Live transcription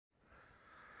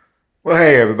Well,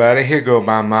 hey everybody, here go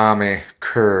my mommy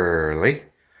Curly.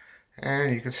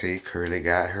 And you can see Curly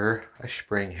got her a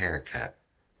spring haircut.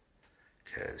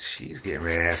 Because she's getting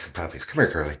ready to have some puppies. Come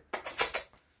here, Curly. Come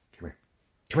here.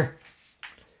 Come here.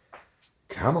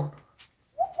 Come on.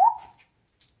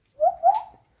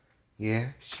 Yeah,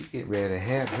 she's getting ready to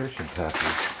have her some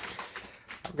puppies.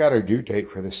 I've got her due date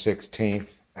for the 16th.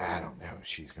 I don't know if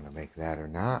she's going to make that or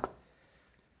not.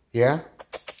 Yeah?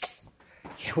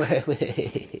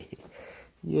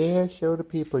 Yeah, show the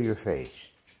people your face.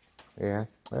 Yeah,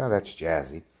 well, that's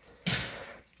Jazzy.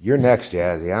 You're next,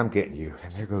 Jazzy. I'm getting you.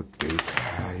 And there goes Duke.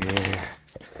 Yeah.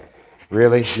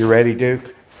 Really? You ready,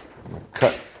 Duke? I'm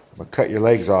gonna cut your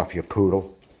legs off, you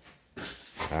poodle.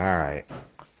 All right.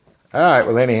 All right,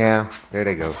 well, anyhow, there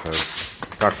they go, folks.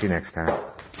 Talk to you next time.